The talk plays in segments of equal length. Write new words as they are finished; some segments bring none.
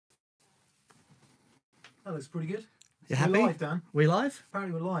That looks pretty good. You So happy? we're live, Dan. We live?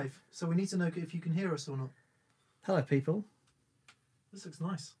 Apparently we're live. So we need to know if you can hear us or not. Hello, people. This looks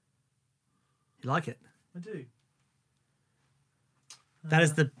nice. You like it? I do. That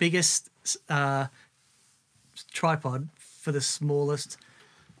is the biggest tripod for the smallest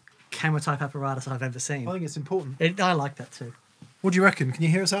camera type apparatus I've ever seen. I think it's important. I like that too. What do you reckon? Can you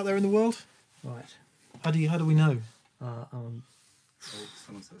hear us out there in the world? Right. How do we know? Oh,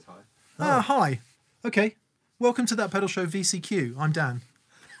 someone says hi. Ah, hi. Okay. Welcome to That Pedal Show VCQ. I'm Dan.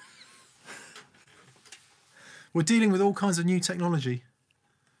 We're dealing with all kinds of new technology.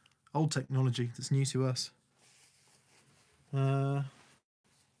 Old technology that's new to us. How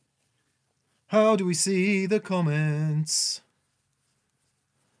do we see the comments?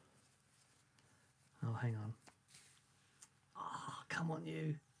 Oh, hang on. Oh, come on,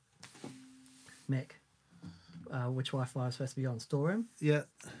 you. Mick. Which Wi-Fi is supposed to be on? Storeroom? Yeah.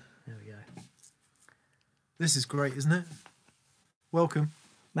 There we go. This is great, isn't it? Welcome.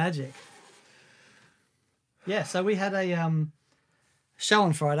 Magic. Yeah, so we had a show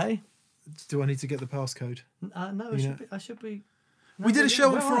on Friday. Do I need to get the passcode? No, I should be. No, We did a show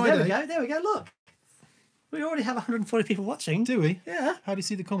on There Friday. we go. There we go. Look, we already have 140 people watching. Do we? Yeah. How do you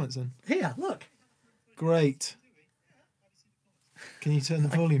see the comments then? Here, look. Great. Can you turn the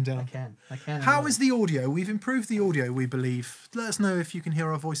volume down? I can. How is the audio? We've improved the audio, we believe. Let us know if you can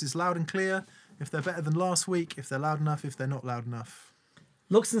hear our voices loud and clear, if they're better than last week, if they're loud enough, if they're not loud enough.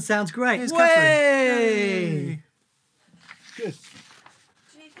 Looks and sounds great. Here's Way! Catherine. Good.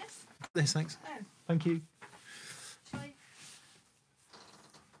 Do you need this? This, thanks. Oh, Thank you. shall I?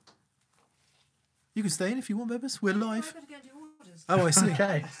 You can stay in if you want, Bebbers. We're No, live. I've got to go and do orders. Oh, I see.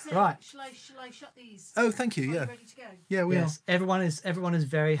 Okay, So, right. Shall I shut these? Oh, thank you. Are Yeah. ready to go? Yeah, we Yes, are. everyone is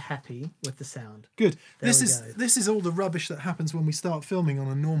very happy with the sound. Good. There This we is go. this is all the rubbish that happens when we start filming on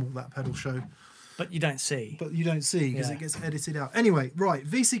a normal That Pedal Show, But you don't see. but you don't see because Yeah. it gets edited out. Anyway, right,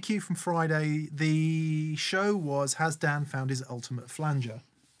 VCQ from Friday. The show was Has Dan Found His Ultimate Flanger?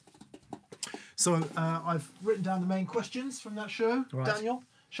 So I've written down the main questions from that show. Right. Daniel,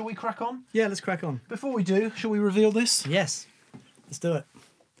 shall we crack on? Yeah, let's crack on. Before we do, shall we reveal this? Yes, let's do it.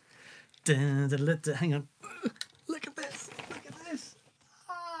 Dun, dun, dun, dun, hang on. Look at this. Look at this.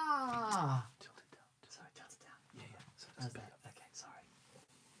 Ah. Tilt it down. Sorry, tilt it down. Yeah. So How's that? Okay, sorry.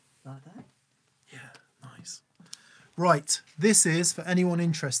 Like that? yeah, nice. Right, this is, for anyone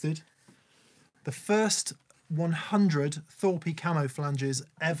interested, the first 100 Thorpe camo flanges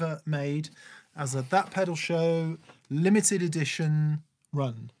ever made as a That Pedal Show limited edition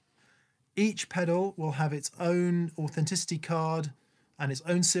run. Each pedal will have its own authenticity card and its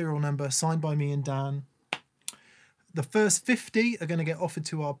own serial number signed by me and Dan. The first 50 are going to get offered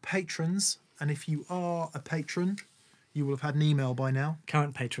to our patrons, and if you are a patron, you will have had an email by now.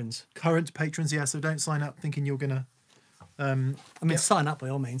 Current patrons. Current patrons, yeah, so don't sign up thinking you're going to I mean, sign up by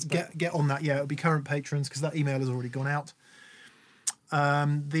all means. But get on that. Yeah, it'll be current patrons because that email has already gone out.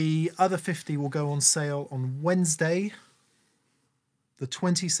 The other 50 will go on sale on Wednesday, the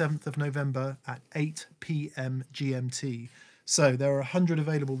 27th of November at 8 p.m. GMT. So there are 100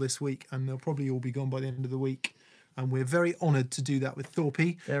 available this week, and they'll probably all be gone by the end of the week. And we're very honoured to do that with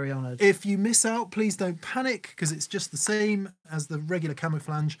Thorpe. very honoured. If you miss out, please don't panic because it's just the same as the regular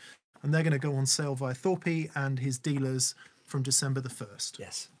camouflage, and they're going to go on sale via Thorpe and his dealers from December the 1st.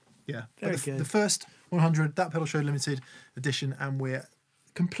 Yes. Yeah, Very but good. the first 100, That Pedal Show Limited Edition, and we're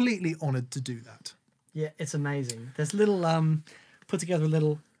completely honoured to do that. Yeah, it's amazing. There's little put together a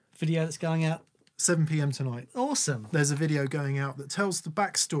little video that's going out. 7 p.m. tonight. Awesome. There's a video going out that tells the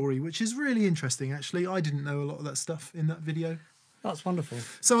backstory, which is really interesting, actually. I didn't know a lot of that stuff in that video. That's wonderful.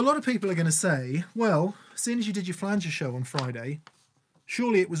 So a lot of people are going to say, well, seeing as you did your flanger show on Friday,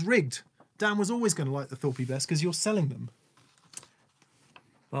 surely it was rigged. Dan was always going to like the Thorpe best because you're selling them.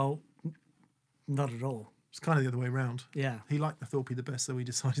 Well, not at all. It's kind of the other way around. Yeah. He liked the Thorpe the best, so he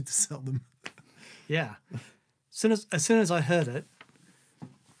decided to sell them. Yeah. As soon as I heard it,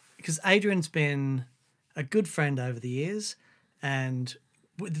 because Adrian's been a good friend over the years, and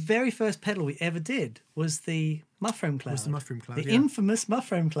the very first pedal we ever did was the Mushroom Cloud. Was the Mushroom Cloud, The yeah. infamous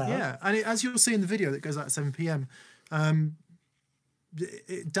Mushroom Cloud. Yeah, and as you'll see in the video that goes out at 7 p.m,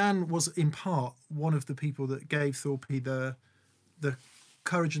 Dan was in part one of the people that gave Thorpe the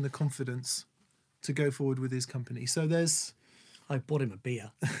courage and the confidence to go forward with his company. So there's I bought him a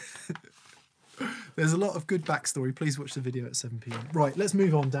beer. a lot of good backstory. Please watch the video at 7 p.m. Right, let's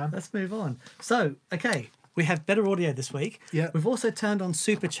move on, Dan. Let's move on. So, okay, we have better audio this week. Yeah. We've also turned on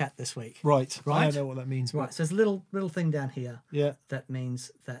Super Chat this week. Right, I Right? don't know what that means. But Right. So there's a little thing down here. Yeah. That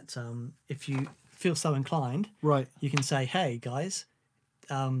means that if you feel so inclined, Right. you can say, "Hey guys,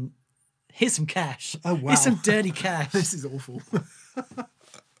 Here's some cash. Oh, wow. Here's some dirty cash. This is awful.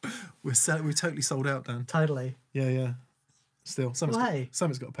 We're totally sold out, Dan. Totally. Yeah. Still, Well, hey.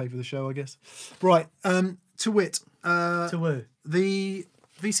 someone's got to pay for the show, I guess. Right. To wit, To woo. the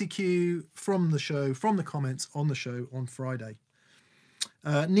VCQ from the comments on the show on Friday.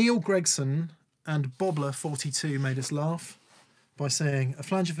 Neil Gregson and Bobbler42 made us laugh by saying a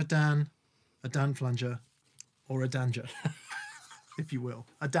flanger for Dan, a Dan flanger, or a danger, if you will.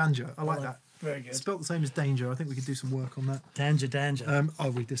 A danger. I like that. Very good. Spelt the same as danger. I think we could do some work on that. Danger.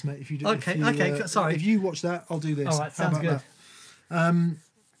 I'll read this, mate. If you do, Okay, if you, sorry. If you watch that, I'll do this. All right, How sounds about good. that?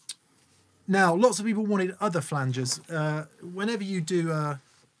 Now, lots of people wanted other flangers.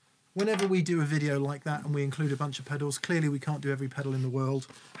 Whenever we do a video like that and we include a bunch of pedals, clearly we can't do every pedal in the world.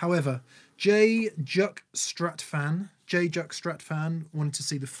 However, J Juck Stratfan wanted to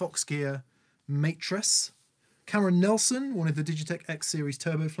see the Fox Gear Matrix. Cameron Nelson wanted the Digitech X Series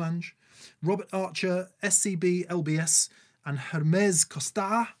Turbo Flange. Robert Archer, SCB LBS, and Hermes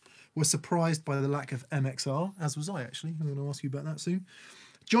Costa were surprised by the lack of MXR, as was I actually. I'm going to ask you about that soon.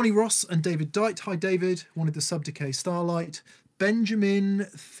 Johnny Ross and David Dite, hi David, wanted the Sub-Decay Starlight. Benjamin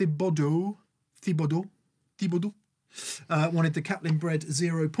Thibodeau wanted the Catlin Bread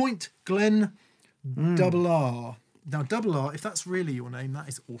 0 Point. Glenn Double R. Now, Double R, if that's really your name, that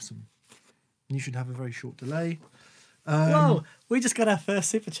is awesome. You should have a very short delay. Whoa, we just got our first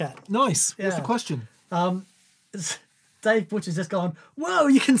super chat. Nice. What's the Yeah. question? Dave Butcher's just gone, whoa,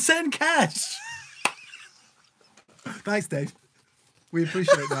 you can send cash. Thanks, Dave. We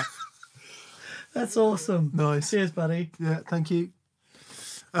appreciate that. That's awesome. Nice. Cheers, buddy. Yeah, thank you.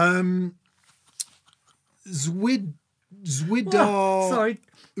 Zwidar. Whoa, sorry.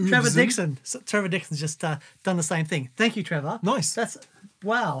 Trevor Oovzen. Dixon. Trevor Dixon's just done the same thing. Thank you, Trevor. Nice. That's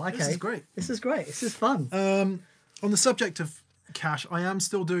wow. Okay. This is great. This is great. This is fun. On the subject of cash, I am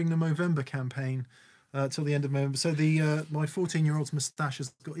still doing the Movember campaign till the end of November. So the my 14-year-old's moustache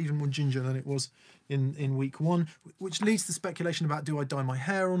has got even more ginger than it was in week one, which leads to speculation about do I dye my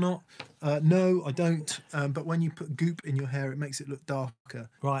hair or not. No, I don't. But when you put goop in your hair, it makes it look darker.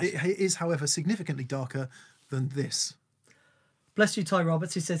 Right. It is, however, significantly darker than this. Bless you, Ty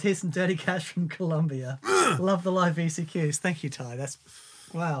Roberts, who says, here's some dirty cash from Colombia. Love the live VCQs. Thank you, Ty. That's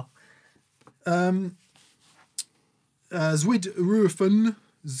wow. Zwid Rufen,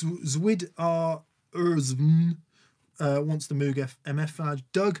 Zwid R. Urzven wants the Moog MF flange.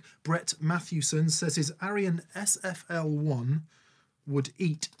 Doug Brett Matthewson says his Arian SFL1 would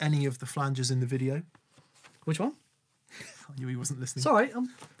eat any of the flanges in the video. Which one? I knew he wasn't listening. Sorry.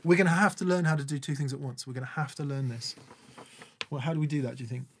 We're going to have to learn how to do two things at once. We're going to have to learn this. Well, how do we do that, do you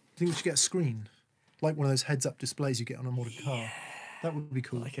think? Do you think we should get a screen? Like one of those heads-up displays you get on a modern car. That would be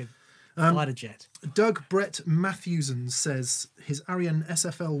cool. Like a fighter jet. Doug Brett Matthewson says his Arian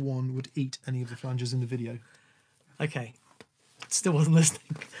SFL1 would eat any of the flanges in the video. Okay. Still wasn't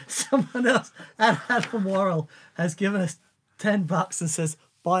listening. Someone else, Adam Worrell, has given us $10 and says,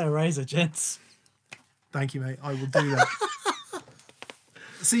 buy a razor, gents. Thank you, mate. I will do that.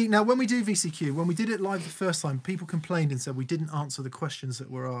 See, now when we do VCQ, when we did it live the first time, people complained and said we didn't answer the questions that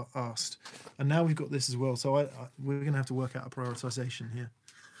were asked. And now we've got this as well. So we're going to have to work out a prioritisation here.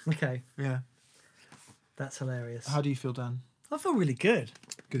 Okay. Yeah. That's hilarious. How do you feel, Dan? I feel really good.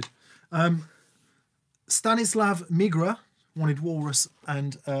 Good. Stanislav Migra wanted Walrus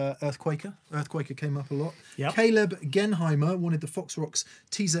and Earthquaker. Earthquaker came up a lot. Yep. Caleb Genheimer wanted the Fox Rocks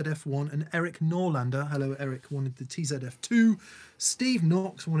TZF1, and Eric Norlander, hello Eric, wanted the TZF2. Steve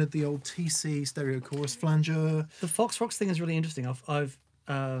Knox wanted the old TC stereo chorus flanger. The Fox Rocks thing is really interesting.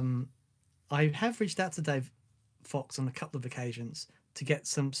 I have reached out to Dave Fox on a couple of occasions to get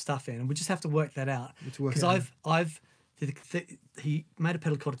some stuff in, and we just have to work that out. Because he made a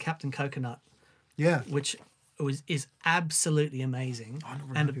pedal called Captain Coconut, Yeah. which is absolutely amazing, I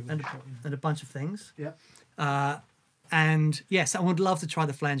don't and remember and a bunch of things. Yeah. And yes, I would love to try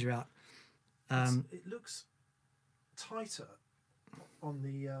the flanger out. It looks tighter on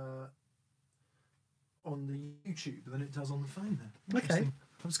the YouTube than it does on the phone there. Okay. Interesting.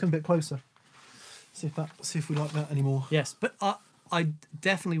 I'll just come a bit closer. See if we like that anymore. Yes, but I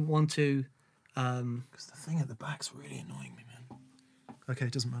definitely want to. Because the thing at the back's really annoying me, man. Okay,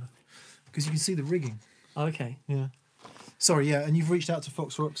 it doesn't matter. Because you can see the rigging. Okay. Yeah. Sorry, yeah, and you've reached out to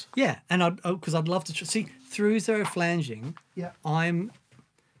Fox Rocks. Yeah, and because I'd love to see through zero flanging. Yeah.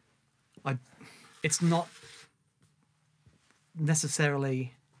 It's not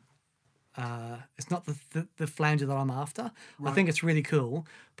necessarily. It's not the flanger that I'm after. Right. I think it's really cool,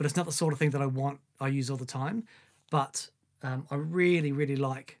 but it's not the sort of thing that I use all the time. But I really, really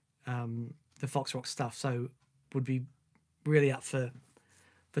like the Fox Rock stuff, so would be really up for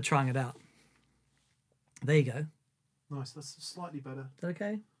trying it out. There you go. Nice. That's slightly better. Is that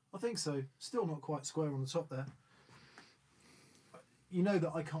okay? I think so. Still not quite square on the top there. You know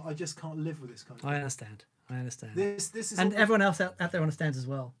that I just can't live with this kind of I thing. understand. I understand. This is And all, everyone else out there understands as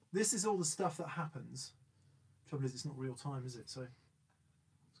well. this is all the stuff that happens. Trouble is, it's not real time, is it? So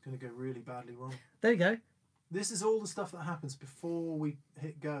it's going to go really badly wrong. There you go. This is all the stuff that happens before we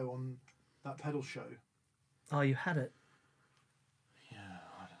hit go on that pedal show. Oh, you had it. Yeah,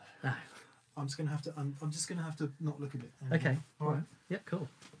 I don't know. Ah, I'm just going to have to. I'm just going to have to not look at it. anymore. okay. All right. Yeah, cool.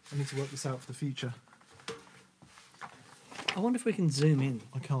 I need to work this out for the future. I wonder if we can zoom in.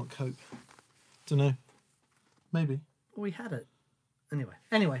 I can't cope. Don't know. Maybe. We had it. Anyway,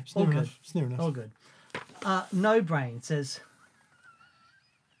 It's all near good. enough. It's near enough. All good. No Brain says,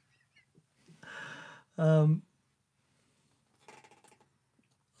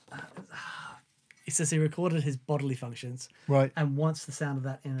 he says he recorded his bodily functions Right. and wants the sound of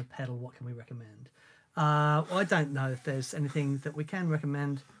that in a pedal. What can we recommend? Well, I don't know if there's anything that we can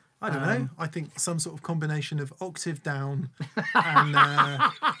recommend. I don't know. I think some sort of combination of octave down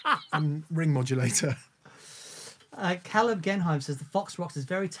and ring modulator. Caleb Genheim says the Fox Rocks is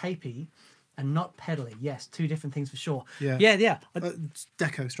very tapey and not pedally. Yes, two different things for sure. Yeah. Yeah.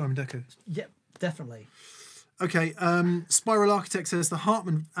 Deco, Strymon Deco. Yeah, definitely. Okay, Spiral Architect says the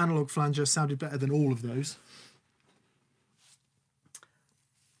Hartmann analog flanger sounded better than all of those.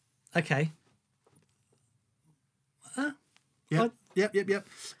 Okay. Yep.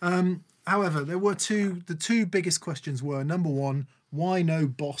 However, there were the two biggest questions were, number one, why no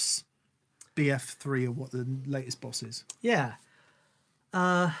Boss BF3 or what the latest Boss is? Yeah.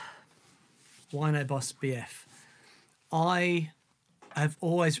 Why no Boss BF? I have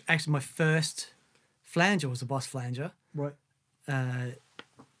always, actually, my first flanger was a Boss flanger, Right. and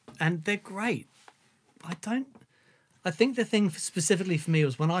they're great. I think the thing specifically for me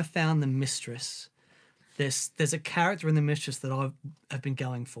was when I found the Mistress. There's a character in the Mistress that I've been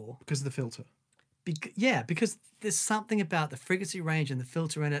going for. Because of the filter. Because there's something about the frequency range and the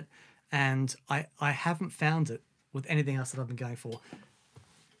filter in it, and I haven't found it with anything else that I've been going for.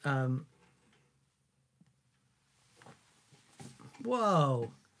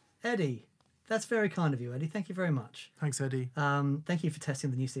 Whoa, Eddie, that's very kind of you, Eddie. Thank you very much. Thanks, Eddie. Thank you for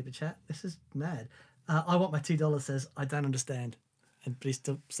testing the new super chat. This is mad. I want my $2 says I don't understand, and please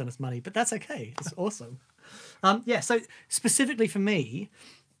still send us money, but that's okay. It's awesome. So specifically for me,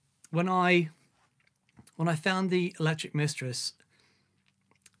 when I found the Electric Mistress,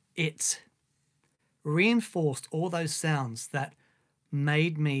 it reinforced all those sounds that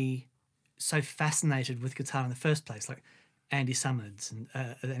made me so fascinated with guitar in the first place, like Andy Summers and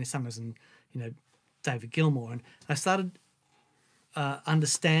David Gilmour, and I started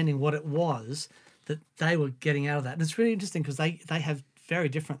understanding what it was that they were getting out of that. And it's really interesting because they have very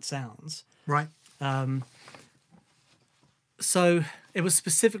different sounds. Right. So it was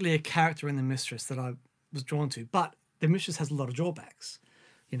specifically a character in the Mistress that I was drawn to, but the Mistress has a lot of drawbacks.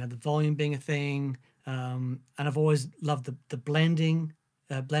 The volume being a thing, and I've always loved the blending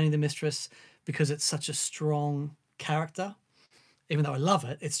the Mistress because it's such a strong character. Even though I love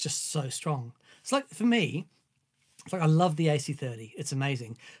it, it's just so strong. It's like, for me, it's like I love the AC30. It's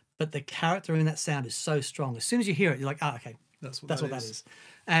amazing. But the character in that sound is so strong. As soon as you hear it, you're like, okay, That's what that is.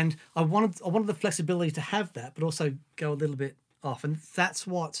 And I wanted the flexibility to have that, but also go a little bit off. And that's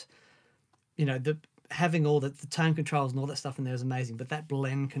what, having all the tone controls and all that stuff in there is amazing. But that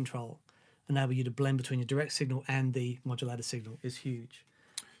blend control, enable you to blend between your direct signal and the modulator signal, is huge.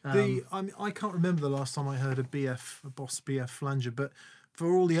 I can't remember the last time I heard a Boss BF flanger, but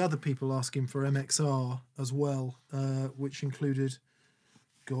for all the other people asking for MXR as well, which included,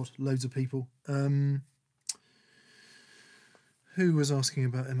 loads of people. Who was asking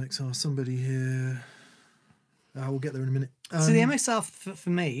about MXR? Somebody here. We'll get there in a minute. So the MXR for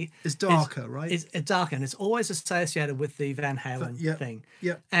me is darker, right? It's darker, and it's always associated with the Van Halen thing.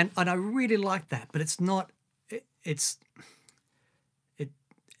 Yeah. And I really like that, but it's not.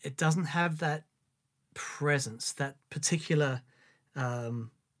 It doesn't have that presence, that particular,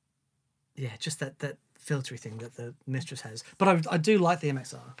 just that filtery thing that the Mistress has. But I do like the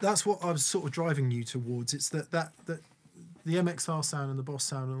MXR. That's what I was sort of driving you towards. It's that the MXR sound and the Boss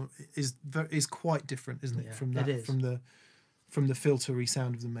sound is quite different, isn't it? From that, from the filtery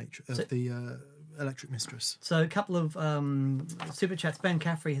sound of the Electric Mistress. So a couple of super chats. Ben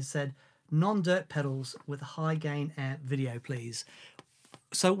Caffrey has said, non-dirt pedals with a high gain amp video, please.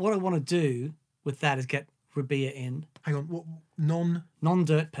 So what I want to do with that is get Rabea in. Hang on, what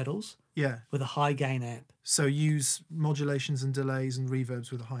non-dirt pedals? Yeah, with a high gain amp. So use modulations and delays and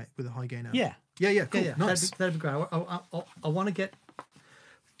reverbs with a high gain amp. Yeah, cool. Nice. That'd be great. I want to get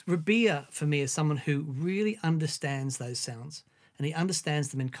Rabia for me is someone who really understands those sounds, and he understands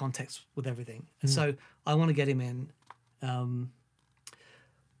them in context with everything. And so I want to get him in.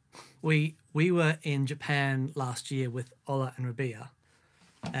 We were in Japan last year with Ola and Rabia,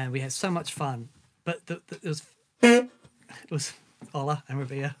 and we had so much fun. But it was Ola and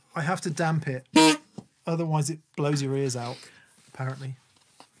Rabia. I have to damp it, otherwise it blows your ears out. Apparently,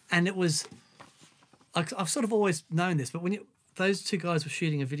 And it was, I've sort of always known this, but when those two guys were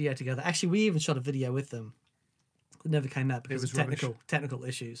shooting a video together, actually we even shot a video with them. It never came out because of technical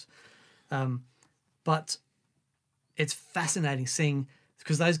issues. But it's fascinating seeing,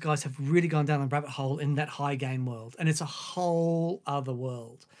 because those guys have really gone down a rabbit hole in that high gain world, and it's a whole other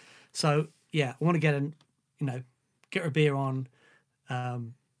world. So yeah, I want to get Rabia on,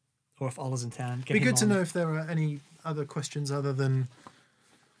 or if Ola's in town, get be him good to on. know if there are any other questions other than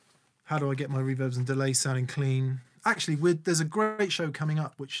how do I get my reverbs and delays sounding clean. Actually, there's a great show coming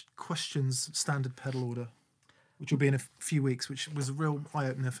up which questions standard pedal order, which will be in a few weeks, which was a real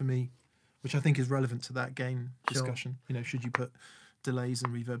eye-opener for me, which I think is relevant to that gain discussion. You know, should you put delays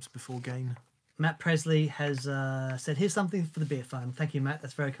and reverbs before gain? Matt Presley has said, here's something for the beer fund. Thank you, Matt.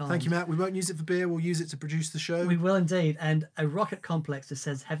 That's very kind. Thank you, Matt. We won't use it for beer. We'll use it to produce the show. We will indeed. And a Rocket Complex that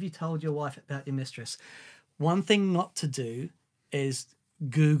says, have you told your wife about your mistress? One thing not to do is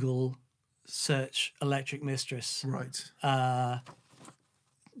Google search electric mistress. Right.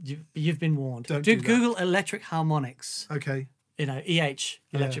 You've been warned. Don't do that. Google electric harmonics. Okay. EH,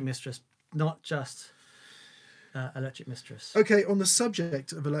 electric mistress, not just electric mistress. Okay, on the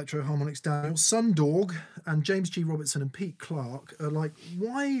subject of electro harmonics, Daniel, Sundog and James G. Robertson and Pete Clark are like,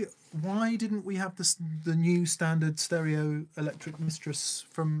 why didn't we have the new standard stereo electric mistress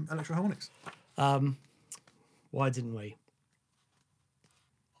from Electro Harmonics? Why didn't we?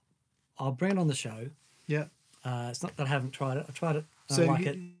 I'll bring it on the show. Yeah. It's not that I haven't tried it. I tried it. I So like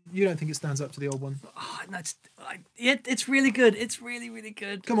it. you don't think it stands up to the old one? Oh, no, it's really good. It's really, really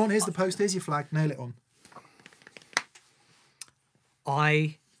good. Come on, here's the post. Here's your flag. Nail it on.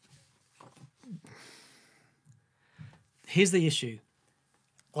 Here's the issue.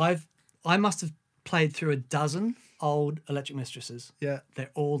 I must have played through a dozen old electric mistresses. Yeah. They're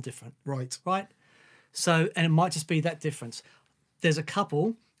all different. Right. Right? So, and it might just be that difference. There's a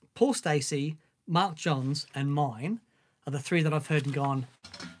couple, Paul Stacey, Mark Johns, and mine are the three that I've heard and gone,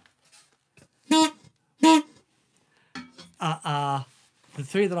 the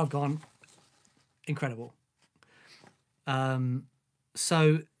three that I've gone, incredible.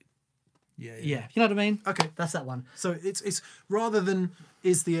 So, yeah, you know what I mean? Okay. That's that one. So it's rather than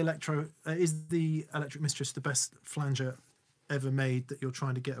is the electric mistress the best flanger ever made that you're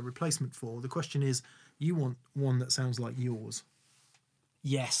trying to get a replacement for? The question is, you want one that sounds like yours.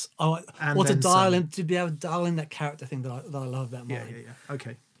 Yes. And Or to then dial some. in, to be able to dial in that character thing that I love about mine. Yeah.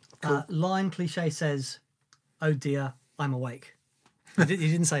 Okay. Cool. Line cliche says, "Oh dear, I'm awake." He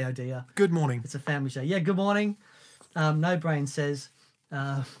didn't say "Oh dear." Good morning. It's a family show. Yeah. Good morning. No Brain says,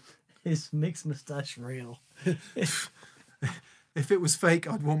 "Is mixed moustache real?" If it was fake,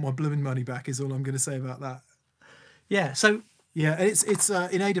 I'd want my blooming money back. Is all I'm going to say about that. Yeah. So Yeah, and it's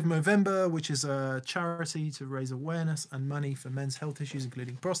in aid of Movember, which is a charity to raise awareness and money for men's health issues,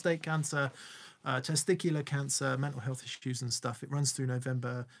 including prostate cancer, testicular cancer, mental health issues and stuff. It runs through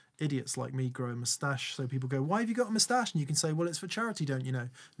November. Idiots like me grow a moustache. So people go, why have you got a moustache? And you can say, well, it's for charity, don't you know? And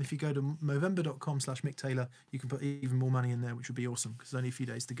if you go to movember.com/Mick Taylor, you can put even more money in there, which would be awesome because there's only a few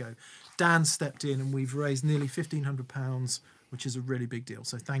days to go. Dan stepped in and we've raised nearly £1,500, which is a really big deal.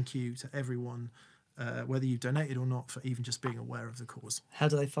 So thank you to everyone. Whether you've donated or not, for even just being aware of the cause. how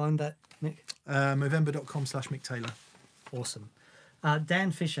do they find that, Mick? Movember.com/Mick Taylor. Awesome. Dan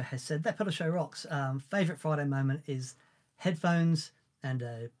Fisher has said, that pedal show rocks. Favourite Friday moment is headphones and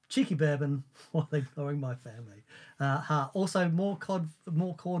a cheeky bourbon while ignoring my family. Also, more chord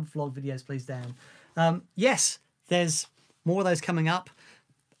vlog videos, please, Dan. Yes, there's more of those coming up.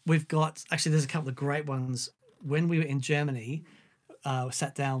 We've got, actually, there's a couple of great ones. When we were in Germany, we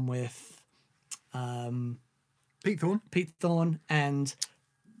sat down with Pete Thorne, and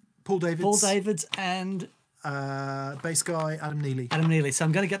Paul Davids, and bass guy Adam Neely. So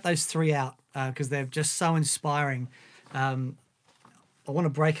I'm going to get those three out because they're just so inspiring. I want to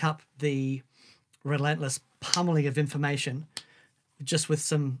break up the relentless pummeling of information just with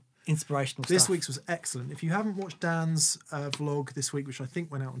some inspirational This stuff. week's was excellent. If you haven't watched Dan's vlog this week, which I think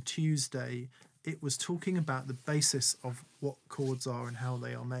went out on Tuesday, it was talking about the basis of what chords are and how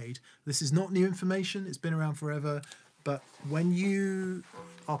they are made. This is not new information. It's been around forever. But when you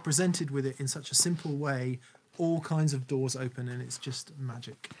are presented with it in such a simple way, all kinds of doors open and it's just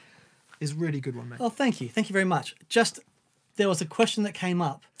magic. It's a really good one, mate. Oh, thank you. Thank you very much. there was a question that came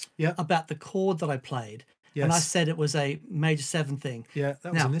up Yeah. about the chord that I played, and I Yes. said it was a major 7 thing. Yeah,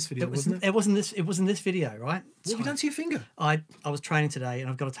 that was in this video, wasn't it? It wasn't this. It was in this video, right? What have you done to your finger? I was training today, and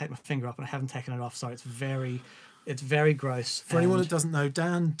I've got to take my finger up, and I haven't taken it off, so it's very gross. For anyone and that doesn't know,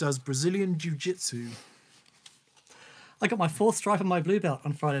 Dan does Brazilian Jiu-Jitsu. I got my 4th stripe on my blue belt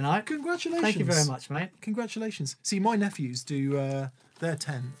on Friday night. Congratulations. Thank you very much, mate. Congratulations. See, my nephews do, they're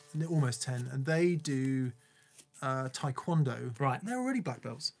 10, almost 10, and they do taekwondo. Right. They're already black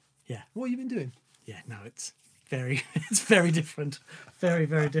belts. Yeah, What have you been doing? yeah. No, it's very different. Very,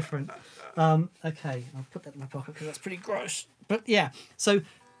 very different. Okay, I'll put that in my pocket because that's pretty gross. But yeah, so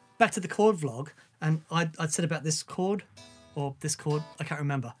back to the chord vlog, and I'd said about this chord, or this chord, I can't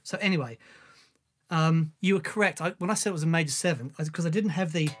remember. So anyway, you were correct. When I said it was a major 7, because I didn't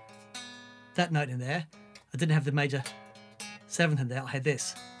have that note in there, I didn't have the major 7th in there. I had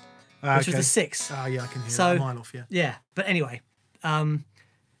this, which was the 6. Ah, yeah, I can hear So- that a mile off, yeah. Yeah, but anyway,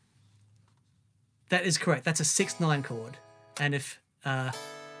 that is correct. That's a 6/9 chord, and if so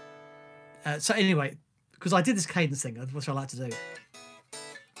anyway, because I did this cadence thing, which I like to do,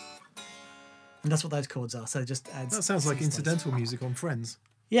 and that's what those chords are. So it just adds. That sounds like 6 notes. incidental music on Friends.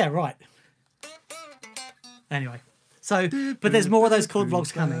 Yeah, right. Anyway, so but there's more of those chord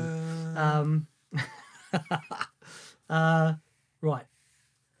vlogs coming. Right,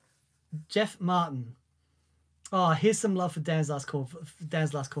 Jeff Martin. Oh, here's some love for Dan's last chord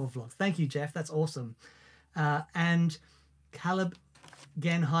vlog. Thank you, Jeff. That's awesome. And Caleb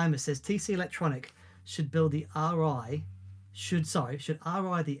Genheimer says TC Electronic should build the should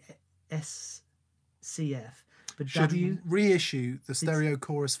RI the SCF, but Should reissue the stereo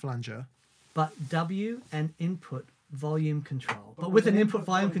chorus flanger. W and input volume control. But with an input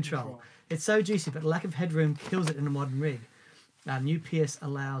volume control. It's so juicy, but lack of headroom kills it in a modern rig. New PS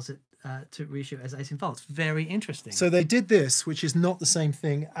allows it to reissue as 18 volts. Very interesting. So they did this, which is not the same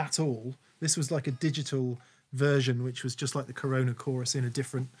thing at all. This was like a digital version, which was just like the Corona chorus in a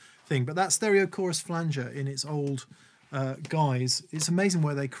different thing. But that stereo chorus flanger in its old guise, it's amazing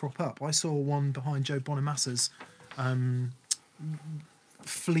where they crop up. I saw one behind Joe Bonamassa's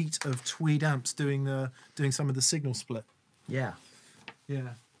fleet of tweed amps doing some of the signal split. yeah.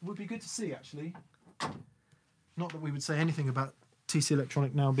 Yeah, would be good to see actually. Not that we would say anything about TC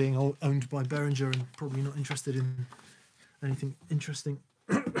Electronic now being owned by Behringer and probably not interested in anything interesting.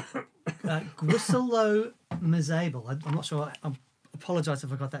 Grisolo Mazable. I'm not sure. I apologise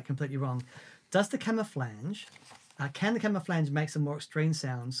if I got that completely wrong. Does the camouflage? Can the camouflage make some more extreme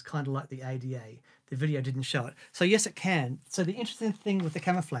sounds, kind of like the ADA? The video didn't show it. So yes, it can. So the interesting thing with the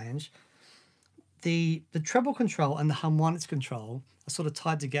camouflage, the treble control and the harmonics control are sort of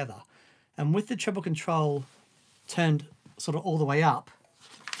tied together, and with the treble control turned sort of all the way up,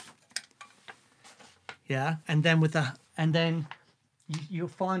 yeah, and then you'll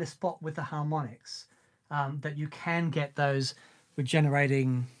find a spot with the harmonics that you can get those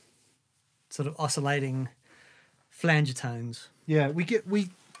regenerating, sort of oscillating flanger tones. Yeah, we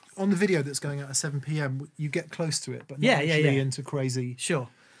on the video that's going out at 7 p.m. you get close to it, but not Yeah, actually yeah. into crazy. Sure.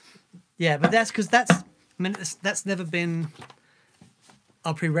 Yeah, but that's because that's never been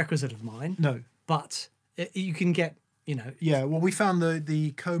a prerequisite of mine. No. But you can get, Yeah, well, we found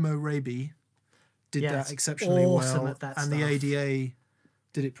the Como Raby did Yeah, that it's exceptionally awesome well, at that and the stuff. ADA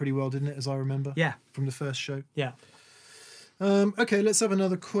did it pretty well, didn't it? As I remember. Yeah. From the first show. Yeah. Okay, let's have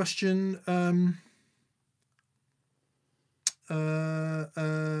another question.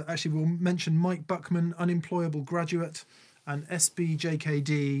 Actually, we'll mention Mike Buckman, unemployable graduate, and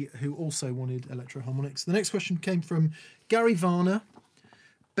SBJKD, who also wanted electroharmonics. The next question came from Gary Varner,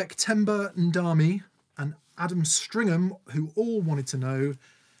 Bektemba Ndami, and Adam Stringham, who all wanted to know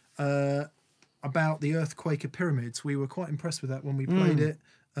about the Earthquaker Pyramids. We were quite impressed with that when we played it.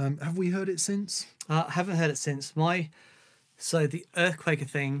 Have we heard it since? I haven't heard it since. So the Earthquaker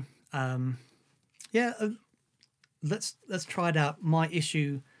thing, let's try it out. My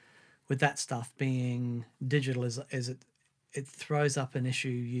issue with that stuff being digital is it throws up an issue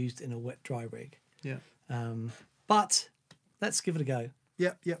used in a wet dry rig. Yeah. But let's give it a go.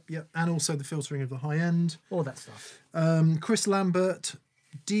 Yep. And also the filtering of the high end. All that stuff. Chris Lambert,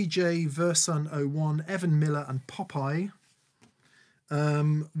 DJ Versun01, Evan Miller, and Popeye.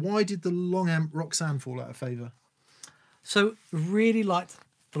 Why did the long amp Roxanne fall out of favour? So really liked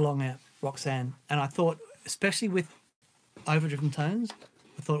the long amp Roxanne, and I thought, especially with overdriven tones,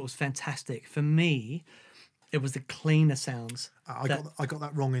 I thought it was fantastic. For me, it was the cleaner sounds. I got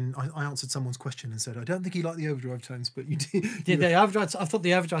that wrong. I answered someone's question and said I don't think he liked the overdrive tones, but you did. Yeah, the overdrive. I thought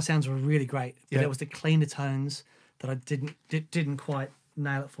the overdrive sounds were really great, but Yeah. it was the cleaner tones that I didn't quite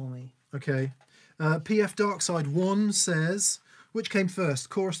nail it for me. Okay. PF Darkside 1 says, which came first,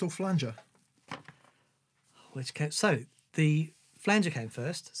 chorus or flanger? So the flanger came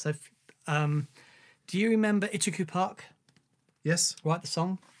first. So, do you remember Ichiku Park? Yes. Right, the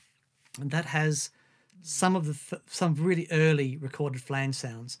song, and that has some of the some really early recorded flange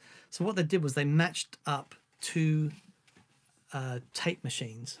sounds. So what they did was they matched up two tape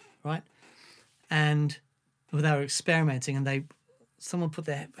machines, right, and they were experimenting, and someone put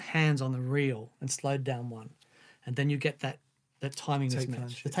their hands on the reel and slowed down one, and then you get that timing Tape mismatch,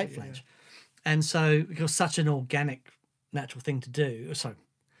 flange, the tape yeah. flange. And so it was such an organic, natural thing to do. So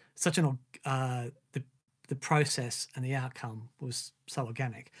such an the process and the outcome was so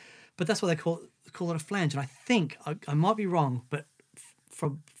organic, but that's what they call it a flange. And I think I might be wrong, but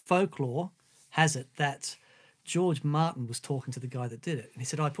from folklore has it that George Martin was talking to the guy that did it, and he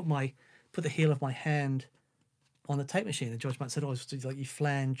said, "I put the heel of my hand on the tape machine," and George Martin said, "Oh, it's like you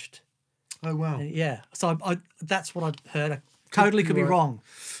flanged." Oh, wow. And yeah, so I that's what I'd heard. I totally could be Right. wrong.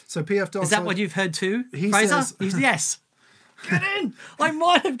 So PF Darkside... Is that what you've heard too, He Fraser? says- Yes. Get in. I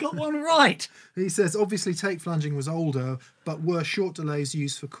might have got one right. He says, obviously tape flanging was older, but were short delays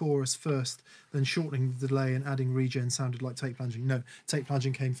used for chorus first, then shortening the delay and adding regen sounded like tape flanging? No, tape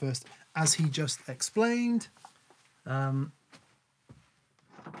flanging came first, as he just explained. John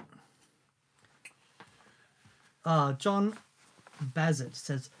Bazett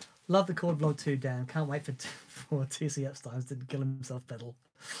says, "Love the chord vlog too, Dan. Can't wait for TC Epstein's didn't kill himself pedal.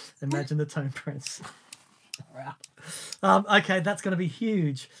 Imagine the tone prints." Wow. Okay, that's going to be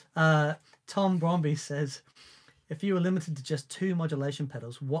huge. Tom Bromby says, "If you were limited to just 2 modulation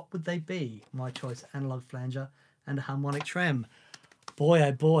pedals, what would they be? My choice: analog flanger and a harmonic trem." Boy,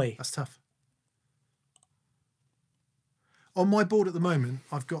 oh boy. That's tough. On my board at the moment,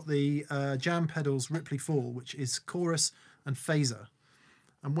 I've got the Jam Pedals Ripley 4, which is chorus and phaser.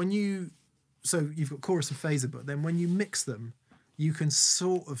 And so you've got chorus and phaser, but then when you mix them, you can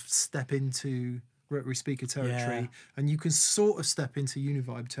sort of step into rotary speaker territory, and you can sort of step into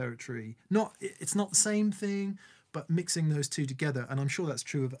univibe territory. It's not the same thing, but mixing those two together, and I'm sure that's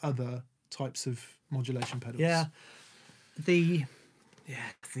true of other types of modulation pedals. Yeah. But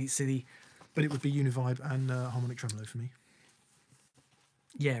it would be univibe and harmonic tremolo for me.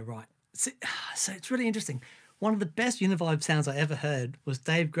 yeah, right. So it's really interesting. One of the best univibe sounds I ever heard was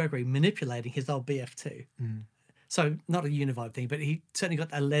Dave Gregory manipulating his old BF2. So not a univibe thing, but he certainly got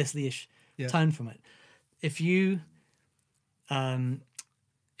a Leslie-ish tone from it. If you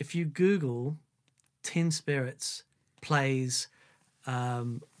Google Tin Spirits plays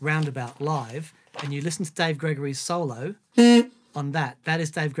Roundabout live and you listen to Dave Gregory's solo on that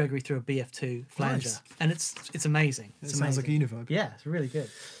is Dave Gregory through a BF2 flanger. Nice. And it's amazing. It sounds like a univibe. Yeah, it's really good.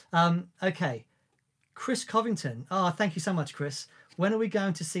 Okay. Chris Covington. Oh, thank you so much, Chris. When are we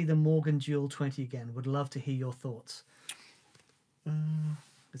going to see the Morgan Dual 20 again? Would love to hear your thoughts.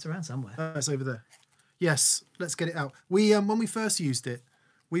 It's around somewhere. It's over there. Yes, let's get it out. We when we first used it,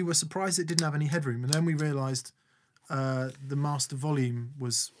 we were surprised it didn't have any headroom, and then we realised the master volume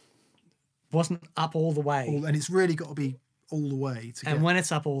Wasn't up all the way. and it's really got to be all the way to And get. when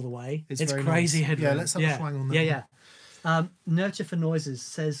it's up all the way, it's very crazy nice. headroom. Yeah, let's have a swang on that. Yeah. Nurture for Noises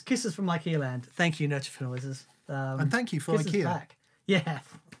says, "Kisses from IKEA land." Thank you, Nurture for Noises. And thank you for Kisses IKEA. back. Yeah.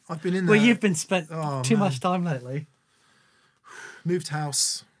 I've been in there. Well, you've been spent Oh, too man. much time lately. Moved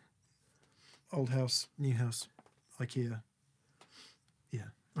house, old house, new house, IKEA. Yeah.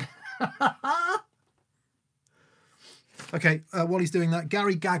 Okay, while he's doing that,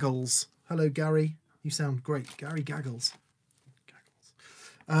 Gary Gaggles. Hello, Gary. You sound great. Gary Gaggles.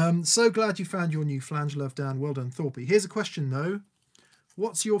 So glad you found your new flange, love, Dan. Well done, Thorpe. Here's a question, though.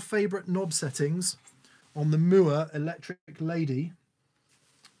 What's your favourite knob settings on the Moore Electric Lady,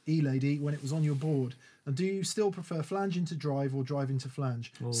 E-Lady, when it was on your board? And do you still prefer flanging to drive or driving to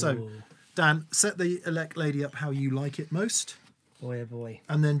flange? So, Ooh. Dan, set the Elect Lady up how you like it most. Boy, oh boy.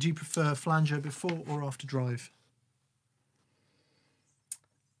 And then do you prefer flanger before or after drive?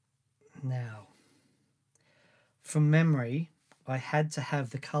 Now, from memory, I had to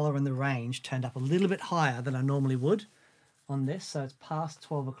have the colour and the range turned up a little bit higher than I normally would on this. So it's past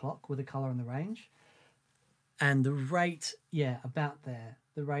 12 o'clock with the colour and the range. And the rate, yeah, about there.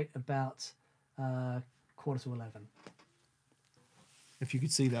 The rate about 11:45. If you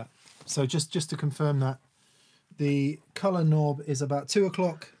could see that. So just to confirm that, the colour knob is about 2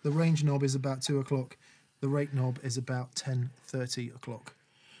 o'clock, the range knob is about 2 o'clock, the rate knob is about 10:30 o'clock.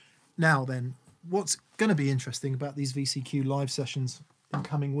 Now then, what's going to be interesting about these VCQ live sessions in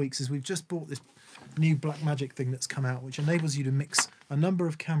coming weeks is we've just bought this new Blackmagic thing that's come out, which enables you to mix a number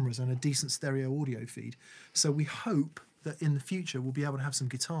of cameras and a decent stereo audio feed. So we hope that in the future we'll be able to have some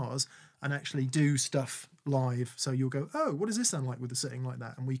guitars and actually do stuff live. So you'll go, oh, what does this sound like with a setting like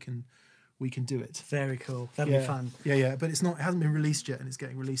that? And we can do it. Very cool. That'll Yeah. be fun. Yeah. But it hasn't been released yet, and it's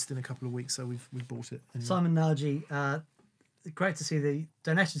getting released in a couple of weeks. So we've bought it. Anyway. Simon Nagy, great to see the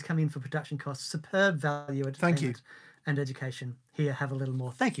donations coming in for production costs. Superb value entertainment Thank you. and education. Here, have a little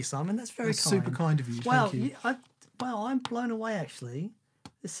more. Thank you, Simon. That's very That's kind. super kind of you. Wow, Thank you. wow, I'm blown away. Actually,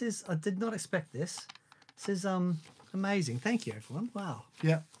 I did not expect this. This is amazing. Thank you, everyone. Wow.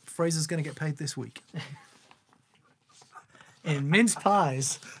 Yeah, Fraser's going to get paid this week. In mince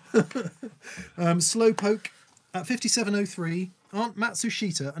pies. Slowpoke at 5703. Aren't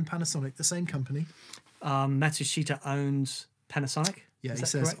Matsushita and Panasonic the same company? Matsushita owns Panasonic. Yeah, Is he that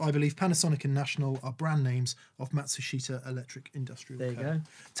says, correct? I believe Panasonic and National are brand names of Matsushita Electric Industrial There you Co. go.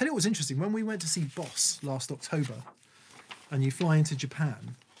 Tell you what was interesting. When we went to see Boss last October and you fly into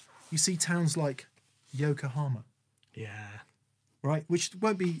Japan, you see towns like Yokohama, Yeah. right? Which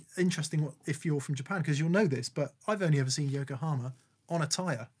won't be interesting if you're from Japan because you'll know this, but I've only ever seen Yokohama on a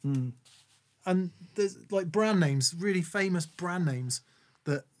tyre. And there's like brand names, really famous brand names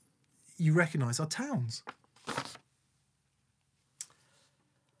that you recognise are towns. That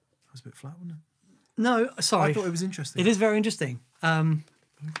was a bit flat, wasn't it? No, sorry. I thought it was interesting. It is very interesting.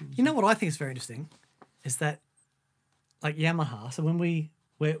 You know what I think is very interesting is that, like Yamaha. So when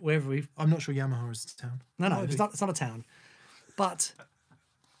wherever we I'm not sure Yamaha is a town. no, Might it's be. not a town, but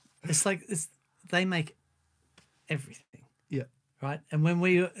it's like they make everything, Yeah. right? And when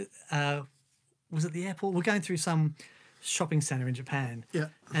we was at the airport, we're going through some shopping center in Japan, Yeah.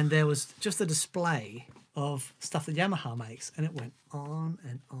 and there was just a display of stuff that Yamaha makes, and it went on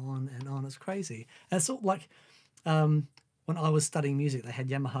and on and on. It's crazy. And it's sort of like when I was studying music, they had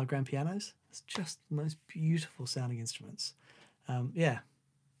Yamaha grand pianos. It's just the most beautiful sounding instruments. Yeah.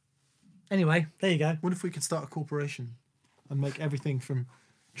 Anyway, there you go. What if we could start a corporation and make everything from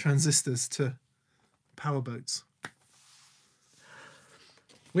transistors to powerboats?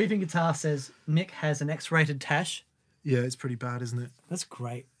 Weaving Guitar says Mick has an X-rated Tash. Yeah, it's pretty bad, isn't it? That's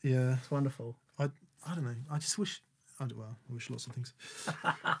great. Yeah. It's wonderful. I don't know. I just wish. I wish lots of things.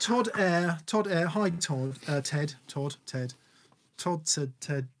 Todd Air. Hi, Todd. Ted. Todd said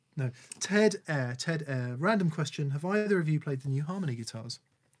Ted. No, Ted Air. Random question: have either of you played the new Harmony guitars?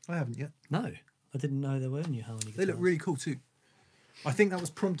 I haven't yet. No, I didn't know there were new Harmony guitars. They look really cool too. I think that was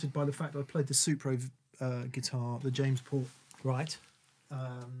prompted by the fact that I played the Supro guitar, the James Port, right.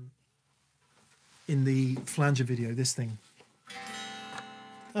 in the Flanger video. This thing.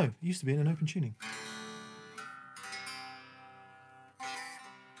 Oh, it used to be in an open tuning.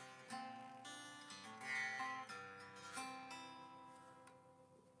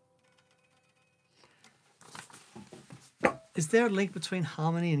 Is there a link between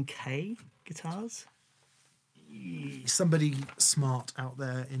Harmony and K guitars? Somebody smart out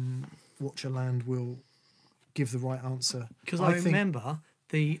there in Watcherland will give the right answer. Because I think- remember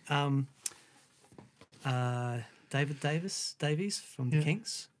the David Davies from the Yeah.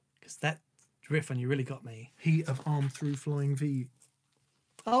 Kinks. Because that riff on You Really Got Me. Heat of Arm Through Flying V.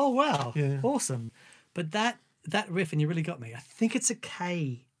 Oh wow! Yeah. Awesome. But that riff and You Really Got Me. I think it's a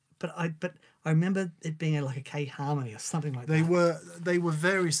K, but I remember it being like a K harmony or something like They that. were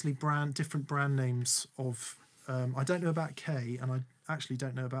variously different brand names of. I don't know about K, and I actually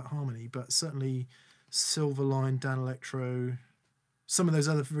don't know about Harmony, but certainly Silverline, Dan Electro, some of those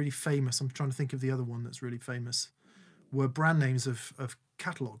other really famous. I'm trying to think of the other one that's really famous. Were brand names of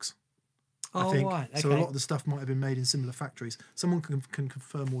catalogs. I Oh think. right. Okay. So a lot of the stuff might have been made in similar factories. Someone can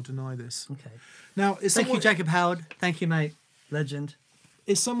confirm or deny this. Okay. Now, Thank you, Jacob Howard. Thank you, mate. Legend.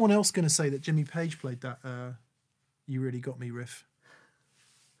 Is someone else going to say that Jimmy Page played that You Really Got Me riff?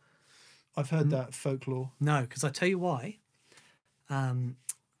 I've heard that folklore. No, because I tell you why.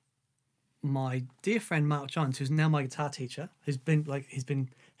 My dear friend Mark Johns, who's now my guitar teacher, he's been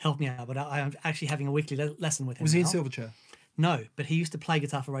helping me out, but I'm actually having a weekly lesson with him. Was he in now. Silverchair? No, but he used to play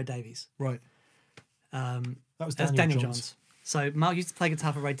guitar for Ray Davies. Right. That was That's Daniel, Daniel Johns. Johns. So Mark used to play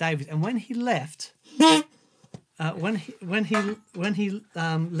guitar for Ray Davies, and when he left, when he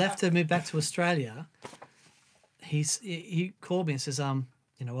left to move back to Australia, he called me and says,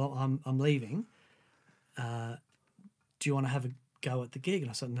 well, I'm leaving. Do you want to have a go at the gig? And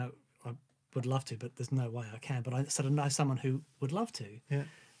I said, no, I would love to, but there's no way I can. But I said, I know someone who would love to. Yeah.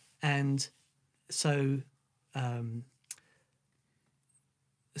 And so,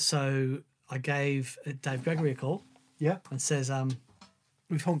 I gave Dave Gregory a call Yeah. and says,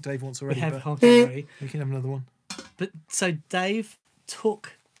 We've honked Dave once we already, have but Honk Gregory. we can have another one. But so Dave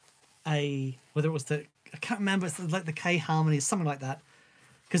took whether it was I can't remember, it's like the K Harmony or something like that,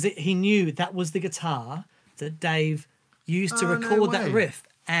 because he knew that was the guitar that Dave used to Oh, no record that way. riff.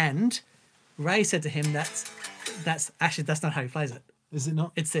 And Ray said to him, that's not how he plays it. Is it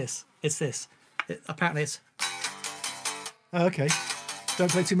not? It's this. Apparently it's. Oh, okay. Don't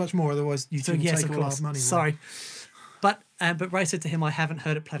play too much more, otherwise you So two will yes, take of all our course. money away. Sorry, but Ray said to him, I haven't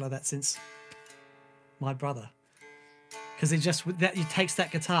heard it played like that since my brother, because it takes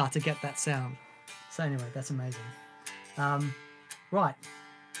that guitar to get that sound. So anyway, that's amazing. Right.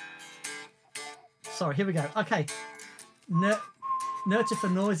 Sorry, here we go. Okay. Nurture for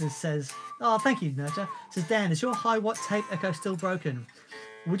Noises says, oh, thank you, Nurture. Says, Dan, is your high watt tape echo still broken?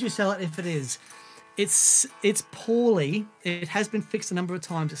 Would you sell it if it is? It's poorly. It has been fixed a number of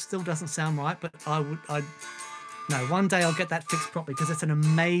times. It still doesn't sound right, but no, one day I'll get that fixed properly because it's an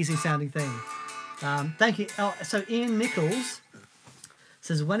amazing sounding thing. Thank you. Oh, so Ian Nichols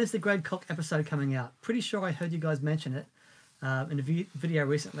says, when is the Greg Koch episode coming out? Pretty sure I heard you guys mention it in a video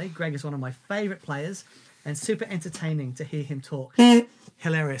recently. Greg is one of my favourite players and super entertaining to hear him talk.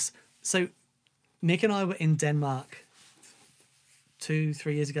 Hilarious. So Nick and I were in Denmark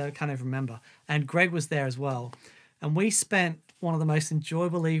 2-3 years ago, can't even remember, and Greg was there as well, and we spent one of the most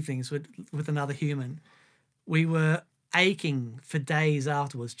enjoyable evenings with another human. We were aching for days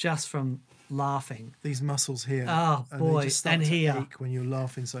afterwards just from laughing. These muscles here. Oh, and boy, they just start and to here. ache when you're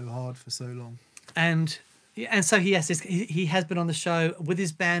laughing so hard for so long. And so he has been on the show with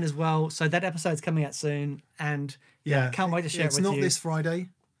his band as well, so that episode's coming out soon, and can't wait to share it with you. It's not this Friday,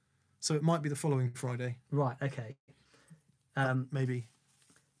 so it might be the following Friday. Right, okay. Maybe.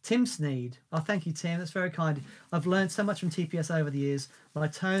 Tim Sneed. Oh, thank you, Tim. That's very kind. I've learned so much from TPS over the years. My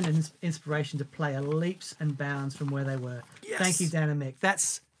tone and inspiration to play are leaps and bounds from where they were. Yes. Thank you, Dan and Mick.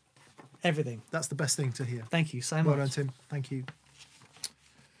 That's everything. That's the best thing to hear. Thank you so much. Well done, Tim. Thank you.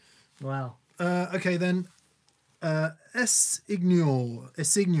 Wow. Okay, then. Esignor.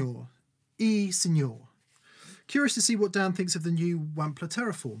 E Signor. Curious to see what Dan thinks of the new Wampler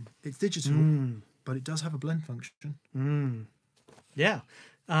Terraform. It's digital, but it does have a blend function. Yeah.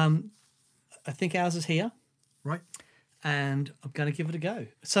 I think ours is here, Right? and I'm going to give it a go.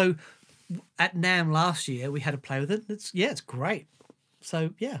 So at NAMM last year, we had a play with it. It's great.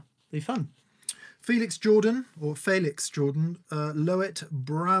 So, yeah, it'll be fun. Felix Jordan, Loet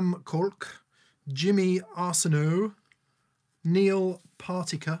Bramkolk, Jimmy Arsenault, Neil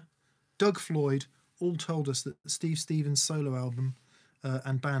Partica, Doug Floyd all told us that Steve Stevens' solo album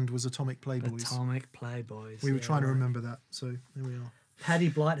and band was Atomic Playboys. Atomic Playboys. We were trying to remember that, so there we are. Paddy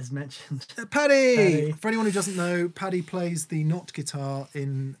Blight has mentioned. Paddy! For anyone who doesn't know, Paddy plays the not guitar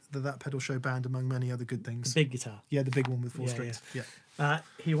in That Pedal Show band, among many other good things. Big guitar. Yeah, the big one with four Yeah, strings. Yeah.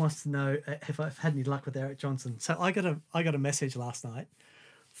 He wants to know if I've had any luck with Eric Johnson. So I got a message last night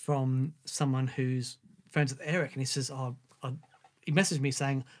from someone who's friends with Eric, and he says, he messaged me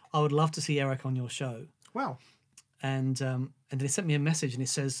saying, I would love to see Eric on your show. Wow. And then he sent me a message, and he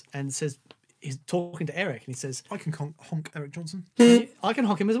says he's talking to Eric, and he says, I can honk Eric Johnson. I can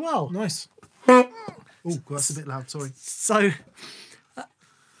honk him as well. Nice. Oh, that's a bit loud. Sorry. So,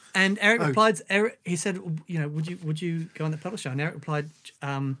 and Eric replied. He said, would you go on the pedal show? And Eric replied,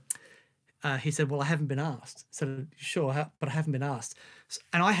 he said, well, I haven't been asked. I said, sure, but I haven't been asked.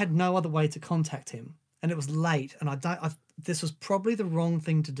 And I had no other way to contact him, and it was late, and this was probably the wrong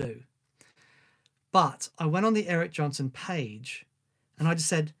thing to do. But I went on the Eric Johnson page, and I just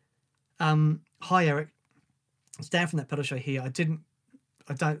said, hi, Eric. It's Dan from That Pedal Show here.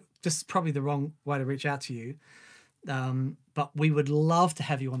 This is probably the wrong way to reach out to you. But we would love to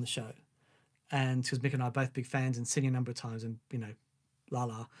have you on the show. And because Mick and I are both big fans and seen you a number of times and,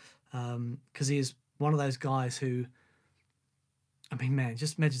 because he is one of those guys who, I mean, man,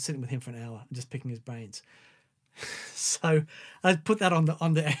 just imagine sitting with him for an hour and just picking his brains. So I put that on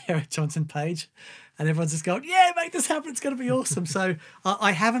the Eric Johnson page, and everyone's just going, yeah, make this happen. It's going to be awesome. So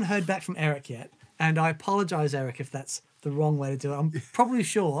I haven't heard back from Eric yet. And I apologize, Eric, if that's the wrong way to do it. I'm probably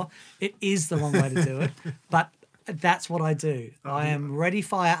sure it is the wrong way to do it, but that's what I do. I am ready,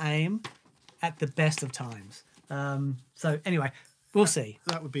 fire, aim at the best of times. So anyway, we'll see.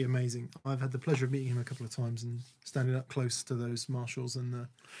 That would be amazing. I've had the pleasure of meeting him a couple of times and standing up close to those Marshalls and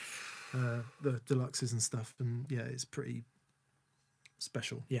the deluxes and stuff. And yeah, it's pretty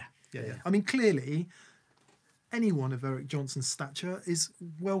special. Yeah. I mean, clearly, anyone of Eric Johnson's stature is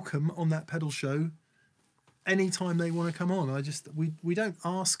welcome on That Pedal Show anytime they want to come on. We don't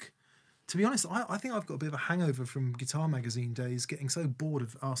ask. To be honest, I think I've got a bit of a hangover from Guitar Magazine days, getting so bored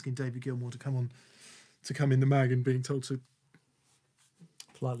of asking David Gilmour to come in the mag and being told to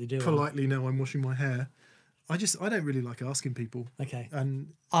politely no, I'm washing my hair. I don't really like asking people. Okay.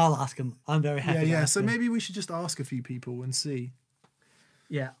 And I'll ask him. I'm very happy. Yeah. So maybe we should just ask a few people and see.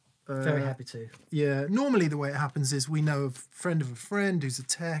 Yeah. Very happy to. Yeah, normally the way it happens is we know a friend of a friend who's a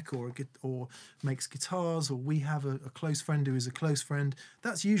tech or makes guitars, or we have a close friend who is a close friend.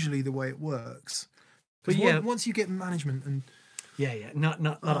 That's usually the way it works. But But yeah, once you get management and yeah, not oh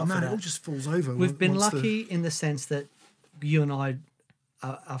up for man, it that. all just falls over. We've been once the- lucky in the sense that you and I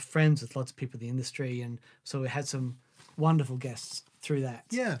are friends with lots of people in the industry, and so we had some wonderful guests through that.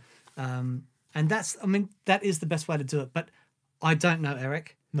 Yeah, And that is the best way to do it. But I don't know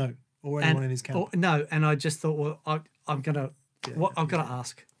Eric. no, or anyone in his camp. No, and I just thought, well, I'm gonna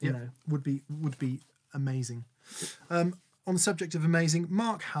ask. You Yeah, know, would be amazing. On the subject of amazing,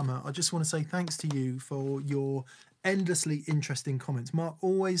 Mark Hammer, I just want to say thanks to you for your endlessly interesting comments. Mark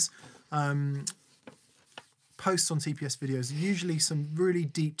always posts on TPS videos, usually some really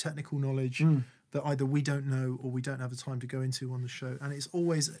deep technical knowledge that either we don't know or we don't have the time to go into on the show. And it's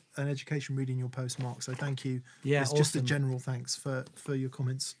always an education reading your post, Mark. So thank you. Yeah, it's just a awesome. general thanks for your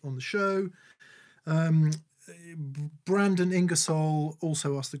comments on the show. Brandon Ingersoll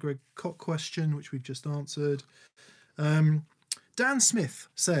also asked the Greg Koch question, which we've just answered. Dan Smith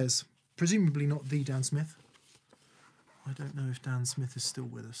says, presumably not the Dan Smith. I don't know if Dan Smith is still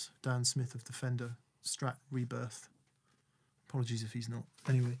with us. Dan Smith of the Fender Strat Rebirth. Apologies if he's not.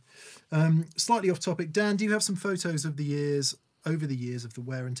 Anyway, slightly off topic. Dan, do you have some photos of over the years of the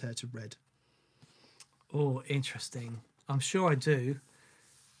wear and tear to red? oh, interesting. I'm sure I do,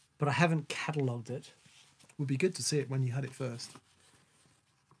 but I haven't catalogued it. Would be good to see it when you had it first.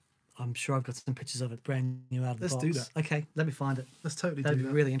 I'm sure I've got some pictures of it brand new out of the Let's box. do that. Okay, let me find it. Let's totally That'd do be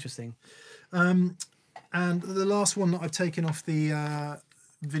that. really interesting. And the last one that I've taken off the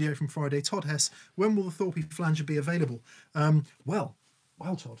video from Friday, Todd Hess, when will the Thorpe Flanger be available? Well,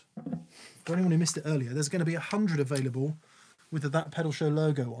 Todd, for anyone who missed it earlier, there's going to be 100 available with the That Pedal Show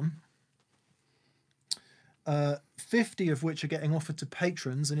logo on. 50 of which are getting offered to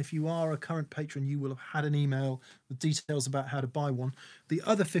patrons, and if you are a current patron, you will have had an email with details about how to buy one. The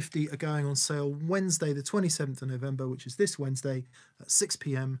other 50 are going on sale Wednesday the 27th of November, which is this Wednesday at 6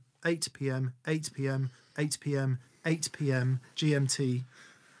 p.m, 8 p.m, 8 p.m, 8 p.m, 8 p.m GMT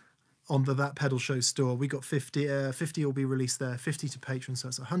on the That Pedal Show store. We got 50 will be released there, 50 to patrons, so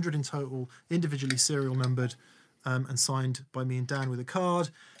that's 100 in total, individually serial numbered and signed by me and Dan with a card.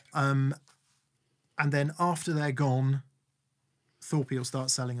 And then after they're gone, Thorpe will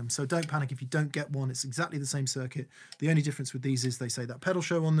start selling them. So don't panic if you don't get one. It's exactly the same circuit. The only difference with these is they say That Pedal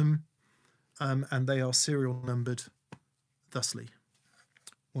Show on them, and they are serial numbered thusly,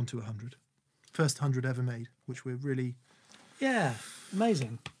 1 to 100. First 100 ever made, which we're really... Yeah,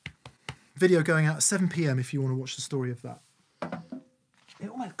 amazing. Video going out at 7 p.m. if you want to watch the story of that.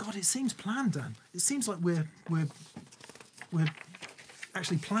 Oh my God, it seems planned, Dan. It seems like we're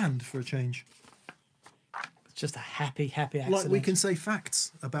actually planned for a change. It's just a happy accident. Like we can say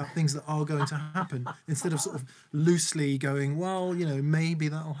facts about things that are going to happen instead of sort of loosely going, well, maybe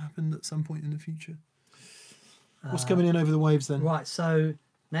that'll happen at some point in the future. What's coming in over the waves then? Right, so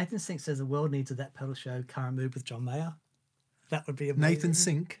Nathan Sink says the world needs a That Pedal Show current mood with John Mayer. That would be amazing. Nathan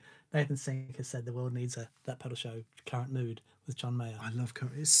Sink. Nathan Sink has said the world needs a That Pedal Show current mood with John Mayer. I love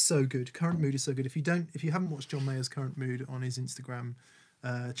current. It's so good. Current mood is so good. If you haven't watched John Mayer's current mood on his Instagram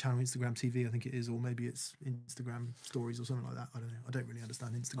channel, Instagram TV, I think it is, or maybe it's Instagram stories or something like that. I don't know. I don't really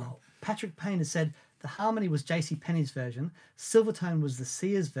understand Instagram. Oh, Patrick Payne has said the Harmony was JC Penney's version, Silvertone was the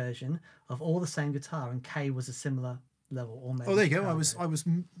Sears version of all the same guitar, and K was a similar level. Or maybe Oh, there you go. Chicago. I was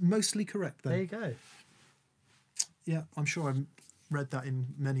mostly correct then. There you go. Yeah, I'm sure I've read that in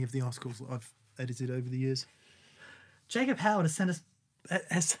many of the articles that I've edited over the years. Jacob Howard has sent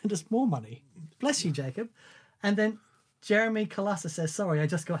us more money. Bless you, Jacob. And then Jeremy Colassa says, "Sorry, I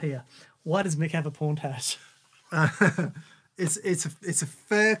just got here. Why does Mick have a pawned hat?" It's a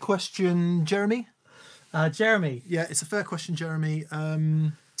fair question, Jeremy. Jeremy. Yeah, it's a fair question, Jeremy.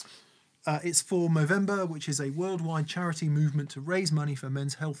 It's for Movember, which is a worldwide charity movement to raise money for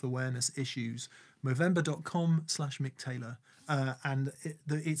men's health awareness issues. Movember.com/Mick Taylor. And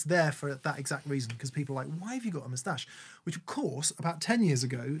it's there for that exact reason, because people are like, why have you got a moustache? Which, of course, about 10 years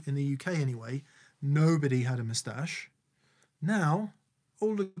ago, in the UK anyway, nobody had a moustache. Now,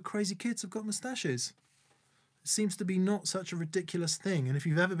 all the crazy kids have got moustaches. It seems to be not such a ridiculous thing. And if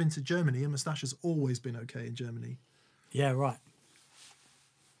you've ever been to Germany, a moustache has always been okay in Germany. Yeah, right.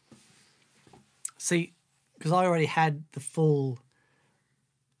 See, because I already had the full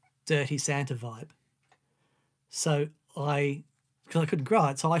Dirty Santa vibe. So because I couldn't grow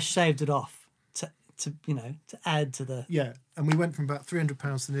it, so I shaved it off to add to the... Yeah, and we went from about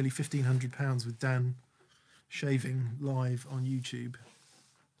 £300 to nearly £1,500 with Dan shaving live on YouTube.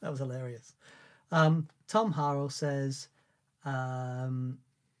 That was hilarious. Tom Harrell says,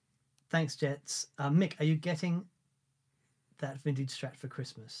 Thanks, Jets. Mick, are you getting that vintage Strat for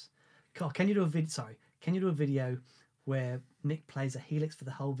Christmas? Can you do a vid? Sorry, can you do a video where Mick plays a Helix for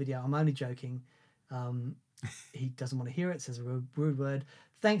the whole video? I'm only joking. He doesn't want to hear it. Says a rude word.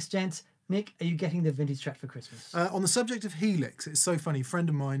 Thanks, gents. Mick, are you getting the vintage Strat for Christmas? On the subject of Helix, it's so funny. A friend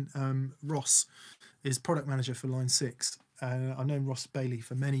of mine, Ross, is product manager for Line 6. I've known Ross Bailey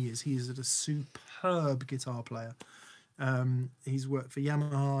for many years. He is a superb guitar player. He's worked for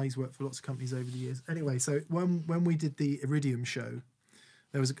Yamaha. He's worked for lots of companies over the years. Anyway, so when we did the Iridium show,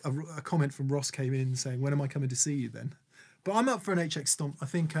 there was a comment from Ross came in saying, "When am I coming to see you then?" But I'm up for an HX Stomp. I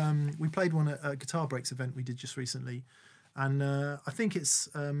think we played one at a Guitar Breaks event we did just recently, and I think it's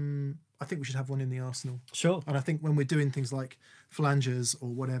I think we should have one in the arsenal. Sure. And I think when we're doing things like flangers or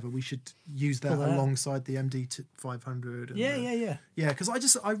whatever, we should use that alongside the MD 500. And, Yeah. Yeah, because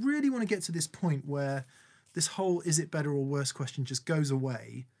I really want to get to this point where this whole "is it better or worse" question just goes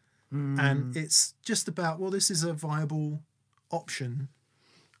away, and it's just about, well, this is a viable option,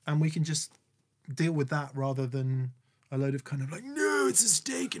 and we can just deal with that rather than a load of kind of like, no, it's a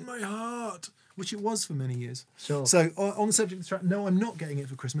stake in my heart, which it was for many years. Sure. So on the subject of the Strat, no, I'm not getting it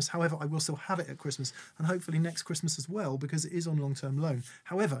for Christmas. However, I will still have it at Christmas and hopefully next Christmas as well, because it is on long-term loan.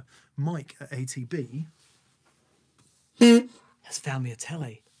 However, Mike at ATB Has found me a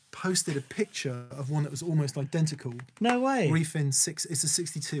telly. posted a picture of one that was almost identical. No way. Refin 6, it's a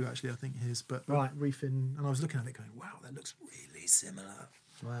 62 actually, I think it is, but Right. Refin, and I was looking at it going, wow, that looks really similar.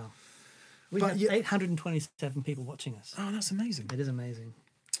 Wow. We But have yeah- 827 people watching us. Oh, that's amazing. It is amazing.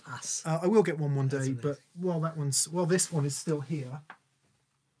 Us. I will get one That's day, amazing. but while this one is still here,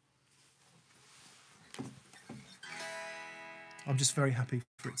 I'm just very happy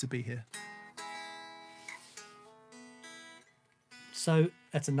for it to be here. So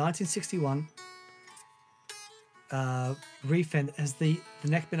that's a 1961 Refend. Has the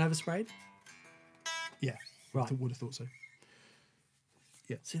neck been oversprayed? Yeah, Right. I would have thought so.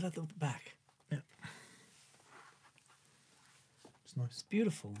 See that at the back. Yeah, it's nice. It's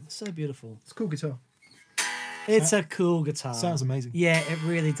beautiful. It's so beautiful. It's a cool guitar. It's a cool guitar. Sounds amazing. Yeah, it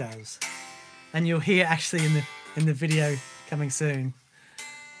really does. And you'll hear actually in the video coming soon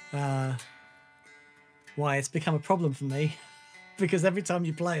why it's become a problem for me, because every time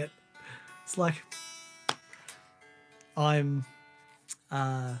you play it, it's like I'm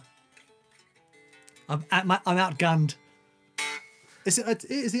outgunned. It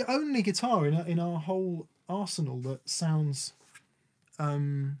is the only guitar in our whole arsenal that sounds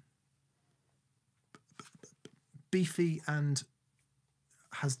beefy and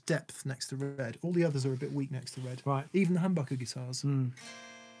has depth next to red. All the others are a bit weak next to red. Right. Even the humbucker guitars. And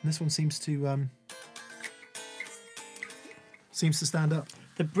this one seems to stand up.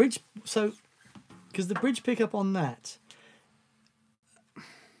 The bridge, so because the bridge pickup on that,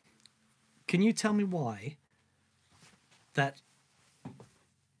 can you tell me why that?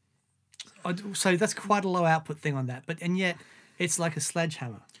 So that's quite a low output thing on that, and yet it's like a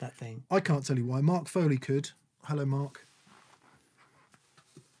sledgehammer, that thing. I can't tell you why. Mark Foley could. Hello, Mark.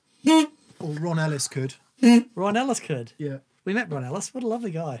 Or Ron Ellis could. Ron Ellis could. Yeah, We met Ron Ellis. What a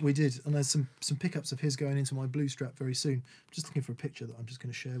lovely guy. we did. And there's some pickups of his going into my blue strap very soon. I'm just looking for a picture that I'm just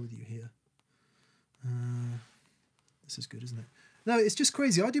going to share with you here. This is good, isn't it? No, it's just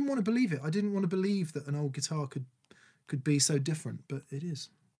crazy. I didn't want to believe it. I didn't want to believe that an old guitar could be so different, but it is.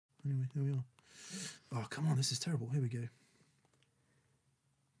 Anyway, here we are. Oh, come on, this is terrible. Here we go.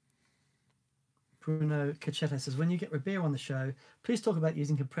 Bruno Cacetta says, when you get Ribera on the show, please talk about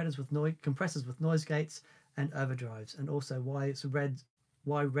using compressors with noise gates and overdrives, and also why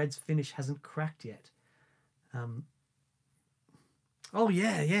Red's finish hasn't cracked yet. Oh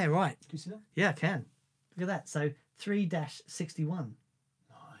yeah, right. Do you see that? Yeah, I can. Look at that. So 3-61.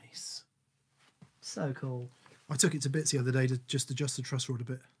 Nice. So cool. I took it to bits the other day to just adjust the truss rod a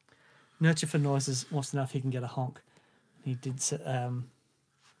bit. Nurture for Noises wants to know if he can get a honk. He did.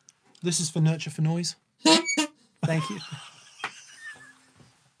 This is for Nurture for Noise. Thank you.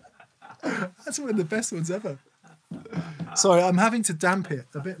 That's one of the best ones ever. Sorry, I'm having to damp it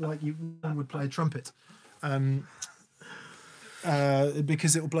a bit like you would play a trumpet, because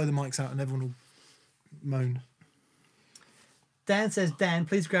it will blow the mics out and everyone will moan. Dan says, Dan,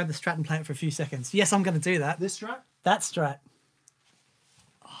 please grab the Strat and play it for a few seconds. Yes, I'm going to do that. This Strat? That Strat.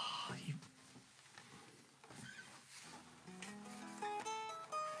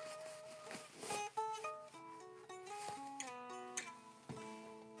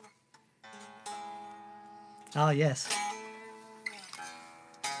 Oh, yes.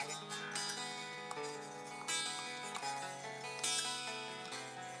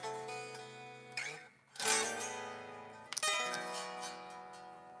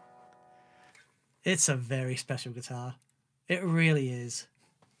 It's a very special guitar. It really is.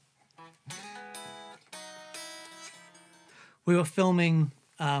 We were filming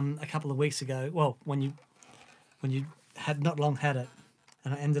a couple of weeks ago. Well, when you had not long had it,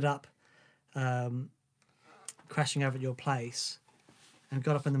 and I ended up crashing over at your place, and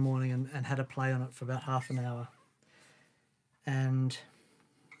got up in the morning and had a play on it for about half an hour. And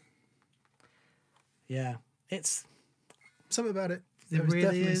yeah, it's Something about it. It There was really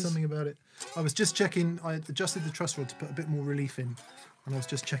definitely is. something about it. I was just checking. I adjusted the truss rod to put a bit more relief in, and I was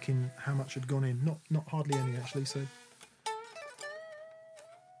just checking how much had gone in. Not hardly any actually. So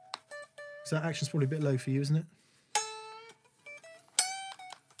that action's probably a bit low for you, isn't it?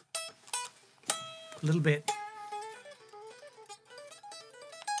 a little bit.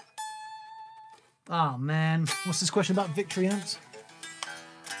 Oh man. What's this question about Victory amps?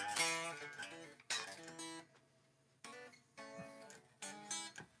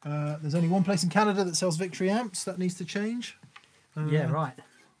 There's only one place in Canada that sells Victory amps. That needs to change. Yeah, right.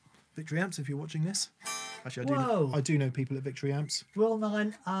 Victory amps, if you're watching this. Actually, Whoa. I do know people at Victory amps. Will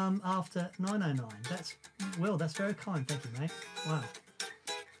 9 after 909. That's very kind, thank you, mate.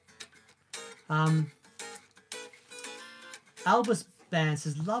 Wow. Albus Band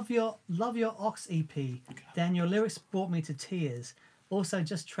says, love your Ox EP. Dan, your lyrics brought me to tears. Also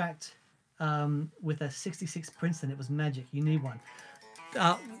just tracked with a 66 Princeton. It was magic. You need one.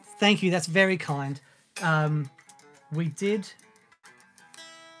 Thank you, that's very kind. We did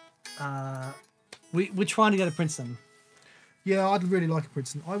we're trying to go to Princeton. Yeah, I'd really like a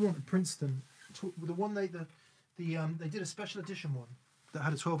Princeton. I want a Princeton. The one they did a special edition one that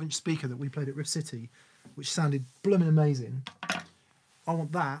had a 12-inch speaker that we played at Riff City, which sounded blooming amazing. I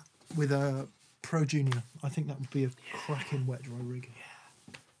want that with a Pro Junior. I think that would be a cracking wet dry rig.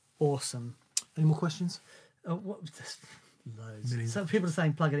 Awesome. Any more questions? What? Loads. Millions. So people are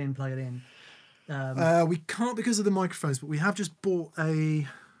saying plug it in, plug it in. We can't because of the microphones, but we have just bought a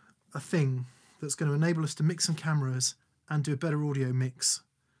thing that's going to enable us to mix some cameras and do a better audio mix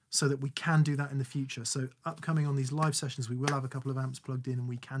so that we can do that in the future. So upcoming on these live sessions, we will have a couple of amps plugged in and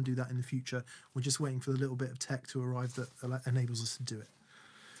we can do that in the future. We're just waiting for the little bit of tech to arrive that enables us to do it.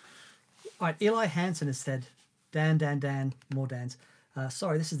 All right, Eli Hansen has said, Dan, more Dans.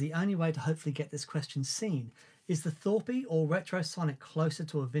 Sorry, this is the only way to hopefully get this question seen. Is the Thorpe or Retrosonic closer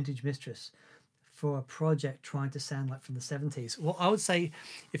to a Vintage Mistress for a project trying to sound like from the 70s? Well, I would say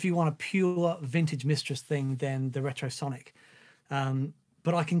if you want a pure Vintage Mistress thing, then the Retrosonic.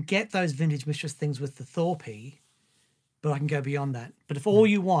 But I can get those Vintage Mistress things with the Thorpe, but I can go beyond that. But if all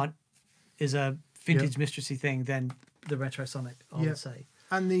you want is a Vintage Mistressy thing, then the Retrosonic, I would say.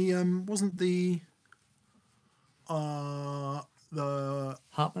 And the wasn't the Hartman?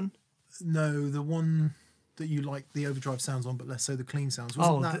 No, the one that you like the overdrive sounds on, but less so the clean sounds.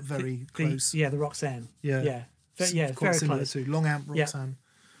 Wasn't that very close? The Roxanne. Yeah. Yeah. Quite Very similar close. to long amp Yeah. Roxanne.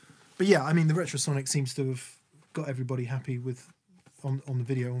 But yeah, I mean the Retrosonic seems to have got everybody happy with on the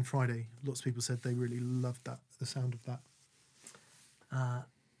video on Friday. Lots of people said they really loved the sound of that.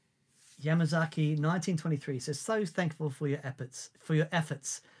 Yamazaki 1923 says, so thankful for your efforts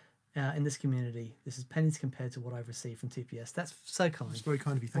in this community. This is pennies compared to what I've received from TPS. That's so kind. It's very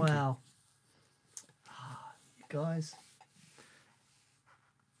kind of you. Thank you. Wow. You guys.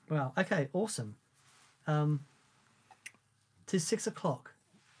 Wow. Okay. Awesome. 'Tis 6 o'clock.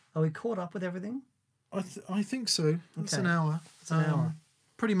 Are we caught up with everything? I think so. That's Okay. an hour. It's an hour.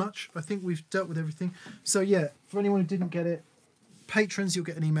 Pretty much. I think we've dealt with everything. So yeah, for anyone who didn't get it, patrons, you'll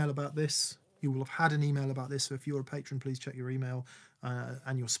get an email about this. You will have had an email about this. So if you're a patron, please check your email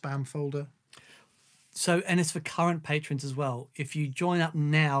and your spam folder. So, and it's for current patrons as well. If you join up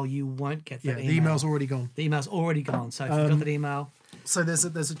now, you won't get that Yeah, email. the email's already gone. The email's already gone. So if you've got that email, So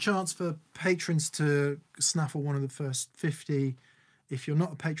there's a chance for patrons to snaffle one of the first 50. If you're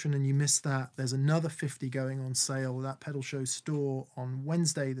not a patron and you missed that, there's another 50 going on sale at Pedal Show store on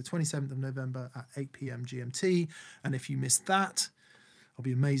Wednesday, the 27th of November at 8 p.m. GMT. And if you missed that, I'll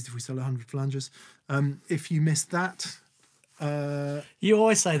be amazed if we sell 100 flangers. If you missed that, you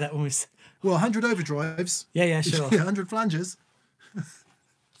always say that when we. well, 100 overdrives. Yeah, sure. Yeah, 100 flangers.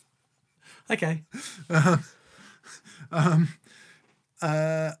 Okay.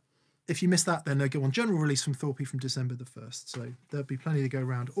 If you missed that, then they go on general release from Thorpe from December the 1st. So there'll be plenty to go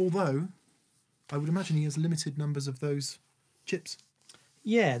around. Although, I would imagine he has limited numbers of those chips.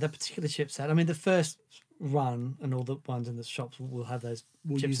 Yeah, the particular chipset. I mean, the first run and all the ones in the shops will have those.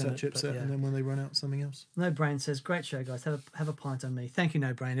 We'll chips use in that it, but chipset, yeah. and then when they run out, something else. No Brain says, "Great show, guys. Have a pint on me." Thank you,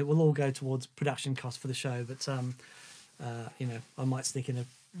 No Brain. It will all go towards production costs for the show, but I might sneak in a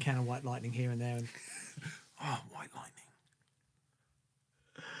can of White Lightning here and there. And Oh, White Lightning.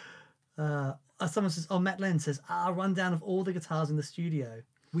 someone says, Matt Len says, rundown of all the guitars in the studio.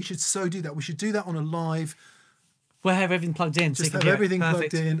 We should so do that. We should do that on a live. We'll have everything plugged in. Just so have everything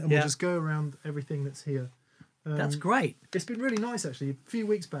perfect. plugged in, and Yeah. we'll just go around everything that's here. That's great. It's been really nice, actually. A few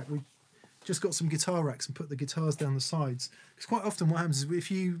weeks back, we just got some guitar racks and put the guitars down the sides. Because quite often what happens is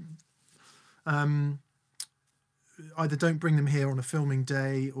if you either don't bring them here on a filming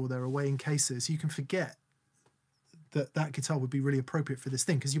day or they're away in cases, you can forget that guitar would be really appropriate for this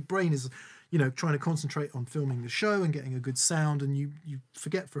thing, because your brain is, trying to concentrate on filming the show and getting a good sound, and you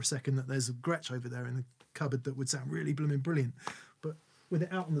forget for a second that there's a Gretsch over there in the cupboard that would sound really blooming brilliant. But with it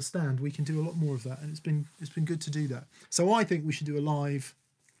out on the stand, we can do a lot more of that, and it's been good to do that. So I think we should do a live,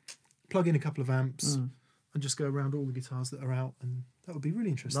 plug in a couple of amps, and just go around all the guitars that are out, and that would be really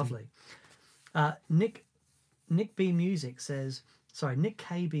interesting. Lovely. Nick KB Music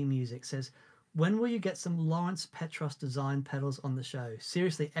says, when will you get some Lawrence Petros design pedals on the show?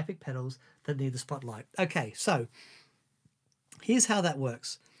 Seriously, epic pedals that need the spotlight. Okay, so here's how that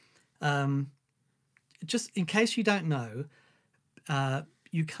works. Just in case you don't know,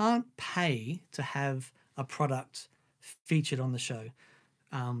 you can't pay to have a product featured on the show.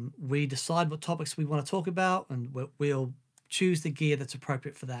 We decide what topics we want to talk about, and we'll choose the gear that's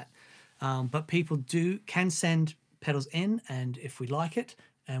appropriate for that. But people can send pedals in, and if we like it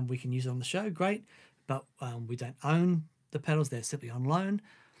and we can use it on the show, great. But we don't own the pedals; they're simply on loan.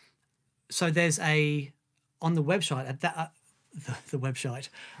 So there's on the website at that the website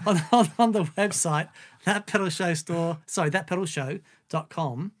on the website, that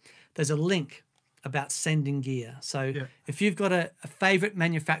pedalshow.com. There's a link about sending gear. So if you've got a favorite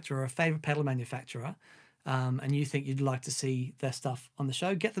manufacturer, a favorite pedal manufacturer, and you think you'd like to see their stuff on the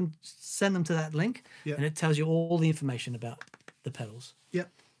show, send them to that link, and it tells you all the information about the pedals. Yep,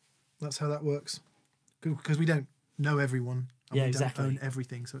 that's how that works. Because we don't know everyone, and we don't own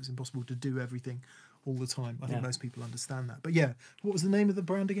everything, so it's impossible to do everything all the time. I think most people understand that. But yeah, what was the name of the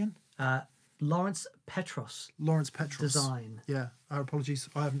brand again? Lawrence Petros. Lawrence Petros Design. Yeah, our apologies.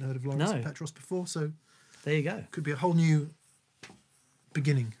 I haven't heard of Lawrence Petros before, so there you go. Could be a whole new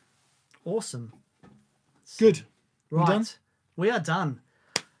beginning. Awesome. Good. Right. Done? We are done.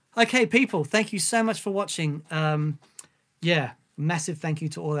 Okay, people, thank you so much for watching. Massive thank you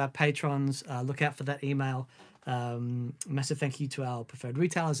to all our patrons. Look out for that email. Massive thank you to our preferred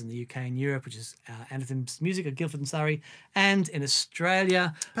retailers in the UK and Europe, which is Anthem's Music of Guildford and Surrey, and in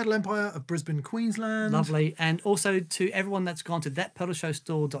Australia, Pedal Empire of Brisbane, Queensland. Lovely. And also to everyone that's gone to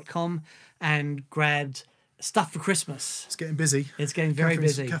thatpedalshowstore.com and grabbed stuff for Christmas. It's getting busy. It's getting very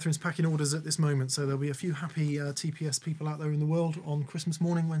busy. Catherine's packing orders at this moment, so there'll be a few happy TPS people out there in the world on Christmas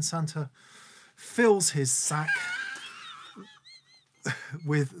morning when Santa fills his sack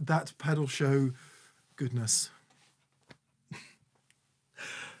with that pedal show goodness.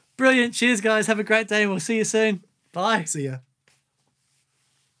 Brilliant. Cheers, guys. Have a great day. We'll see you soon. Bye. See ya.